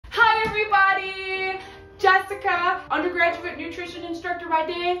Jessica, undergraduate nutrition instructor by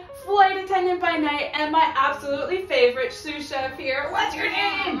day, flight attendant by night, and my absolutely favorite sous chef here. What's your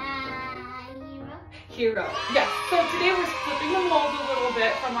name? Hero. Yes, so today we're flipping the mold a little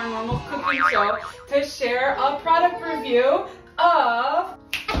bit from our normal cooking show to share a product review of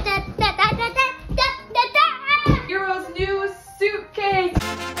Hero's new suitcase.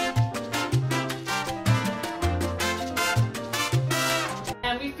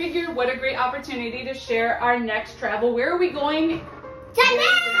 And we figured what a great opportunity to share our next travel. Where are we going? Japan!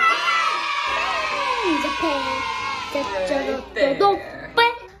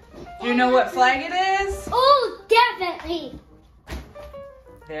 Do you know what flag it is? Oh, definitely.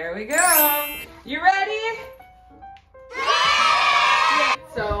 There we go. You ready?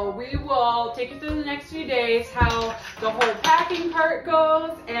 So we will take you through the next few days how the whole packing part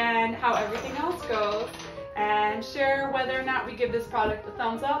goes and how everything else goes, and share whether or not we give this product a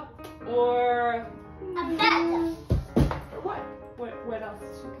thumbs up or A bad. what else?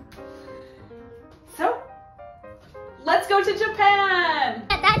 So let's go to Japan.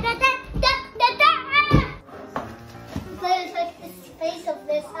 There's like the space of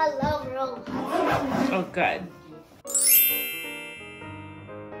this hello room. Oh, good.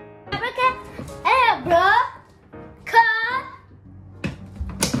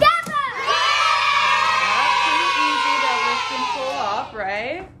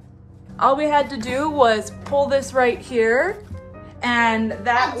 Right? All we had to do was pull this right here, and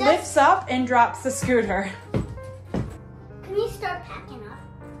that lifts up and drops the scooter. Can we start packing up?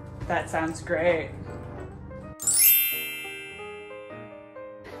 That sounds great.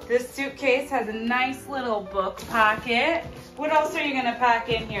 This suitcase has a nice little book pocket. What else are you gonna pack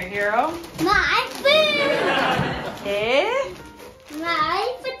in here, Hero? My food! Eh?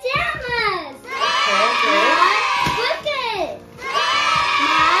 My pajamas! Okay. My bucket!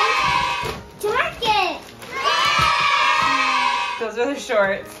 My jacket! Those are the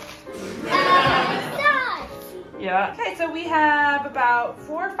shorts. Socks! Yeah. Okay, so we have about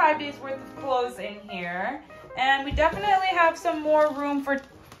 4 or 5 days worth of clothes in here. And we definitely have some more room for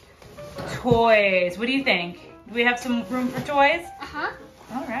toys. What do you think? Do we have some room for toys? Uh-huh.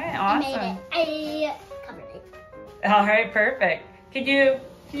 All right, awesome. I made it. I covered it. All right, perfect. Can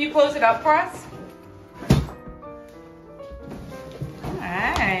you close it up for us? All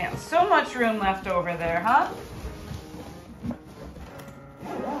right, so much room left over there, huh?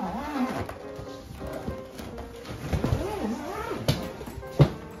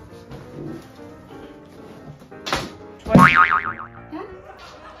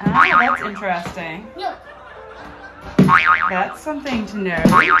 Oh, that's interesting. Look. That's something to know.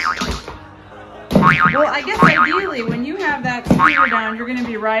 Well, I guess ideally, when you have that scooter down, you're going to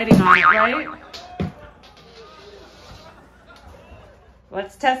be riding on it, right?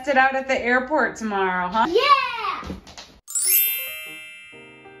 Let's test it out at the airport tomorrow, huh? Yeah!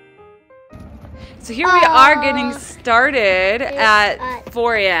 So here we are getting started at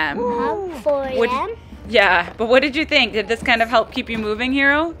 4 a.m. 4 a.m.? Yeah, but what did you think? Did this kind of help keep you moving,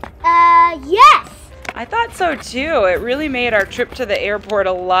 Hero? Yes! I thought so too. It really made our trip to the airport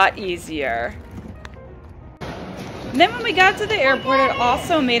a lot easier. And then when we got to the airport, it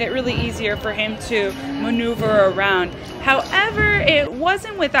also made it really easier for him to maneuver around. However, it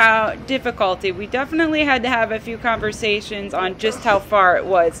wasn't without difficulty. We definitely had to have a few conversations on just how far it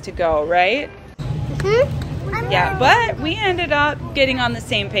was to go, right? Mm-hmm. Yeah, but we ended up getting on the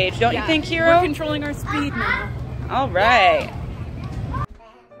same page, don't you think, Hero? We're controlling our speed now. All right.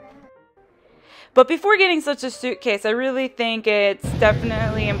 But before getting such a suitcase, I really think it's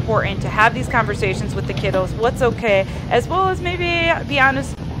definitely important to have these conversations with the kiddos, what's okay, as well as maybe be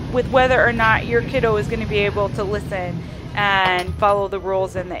honest with whether or not your kiddo is going to be able to listen and follow the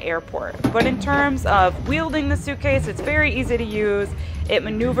rules in the airport. But in terms of wielding the suitcase, it's very easy to use. It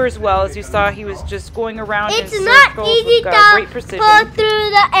maneuvers well. As you saw, he was just going around in circles not easy with to great precision. pull through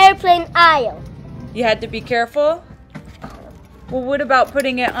the airplane aisle. You had to be careful? Well, what about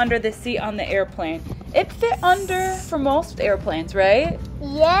putting it under the seat on the airplane? It fit under for most airplanes, right?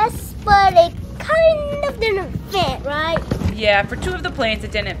 Yes, but it kind of didn't fit, right? Yeah, for 2 of the planes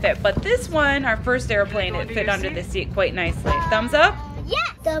it didn't fit, but this one, our first airplane, it fit under the seat quite nicely. Thumbs up? Yeah,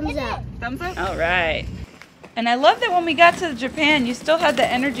 thumbs up. Thumbs up? All right. And I love that when we got to Japan, you still had the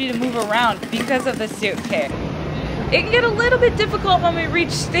energy to move around because of the suitcase. It can get a little bit difficult when we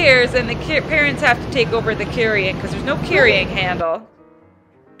reach stairs and the parents have to take over the carrying because there's no carrying handle.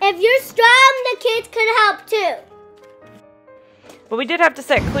 If you're strong, the kids can help too. But we did have to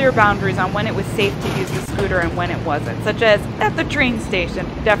set clear boundaries on when it was safe to use the scooter and when it wasn't, such as at the train station,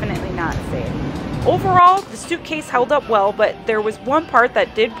 definitely not safe. Overall, the suitcase held up well, but there was one part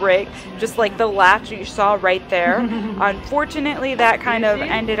that did break, just like the latch you saw right there. Unfortunately, that kind of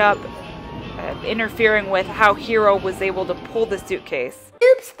ended up interfering with how Hero was able to pull the suitcase.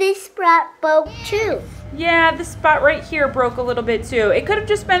 Oops, this spot broke too. Yeah, this spot right here broke a little bit too. It could have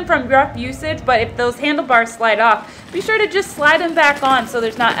just been from rough usage, but if those handlebars slide off, be sure to just slide them back on so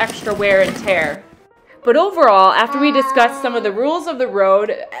there's not extra wear and tear. But overall, after we discussed some of the rules of the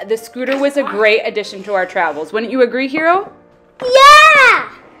road, the scooter was a great addition to our travels. Wouldn't you agree, Hero?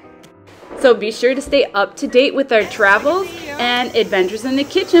 Yeah! So be sure to stay up to date with our travels and adventures in the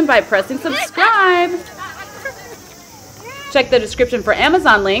kitchen by pressing subscribe. Check the description for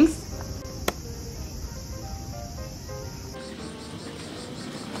Amazon links.